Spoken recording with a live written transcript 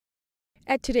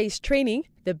At today's training,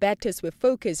 the batters were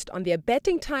focused on their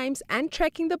batting times and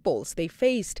tracking the balls they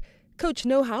faced. Coach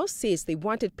Nohouse says they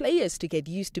wanted players to get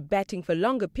used to batting for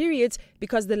longer periods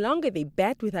because the longer they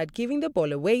bat without giving the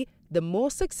ball away, the more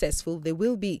successful they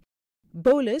will be.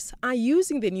 Bowlers are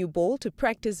using the new ball to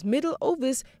practice middle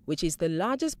overs, which is the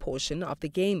largest portion of the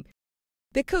game.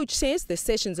 The coach says the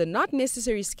sessions are not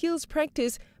necessary skills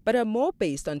practice, but are more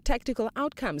based on tactical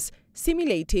outcomes,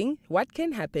 simulating what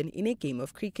can happen in a game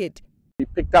of cricket. We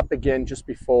picked up again just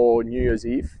before New Year's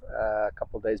Eve, a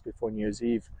couple of days before New Year's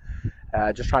Eve,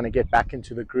 just trying to get back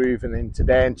into the groove. And then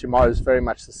today and tomorrow is very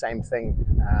much the same thing.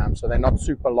 So they're not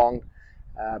super long,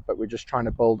 but we're just trying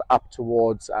to build up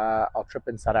towards our trip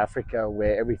in South Africa,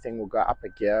 where everything will go up a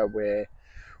gear, where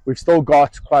we've still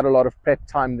got quite a lot of prep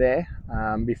time there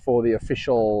before the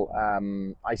official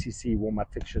ICC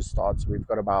warm-up fixtures starts. We've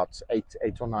got about eight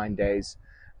or 9 days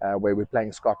where we're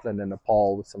playing Scotland and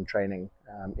Nepal with some training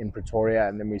in Pretoria,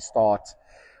 and then we start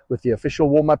with the official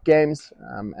warm-up games,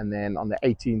 and then on the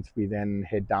 18th we then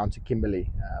head down to Kimberley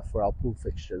for our pool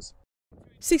fixtures.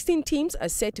 16 teams are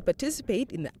set to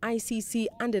participate in the ICC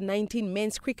Under-19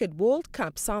 Men's Cricket World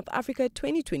Cup South Africa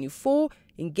 2024,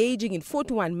 engaging in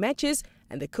 41 matches,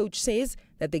 and the coach says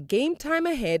that the game time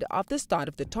ahead of the start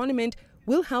of the tournament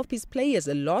will help his players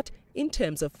a lot in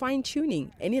terms of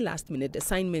fine-tuning any last-minute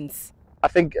assignments. I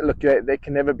think, look, they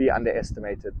can never be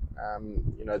underestimated.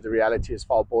 The reality is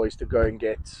for our boys to go and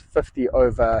get 50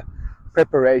 over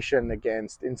preparation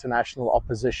against international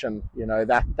opposition,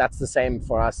 that's the same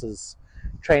for us as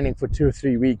training for 2 or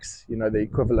 3 weeks, the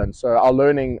equivalent. So our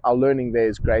learning there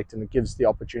is great, and it gives the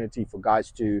opportunity for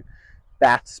guys to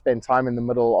bat, spend time in the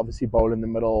middle, obviously bowl in the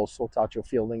middle, sort out your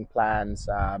fielding plans,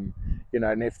 and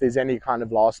if there's any kind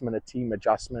of last minute team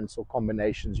adjustments or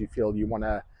combinations you feel you want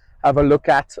to have a look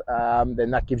at,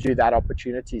 then that gives you that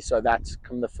opportunity. So that's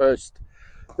come the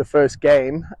first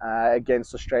game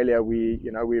against Australia,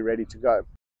 we're ready to go.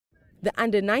 The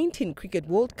Under-19 Cricket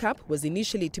World Cup was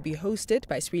initially to be hosted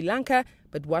by Sri Lanka,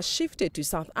 but was shifted to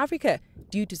South Africa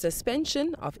due to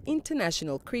suspension of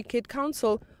International Cricket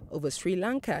Council over Sri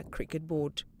Lanka Cricket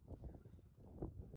Board.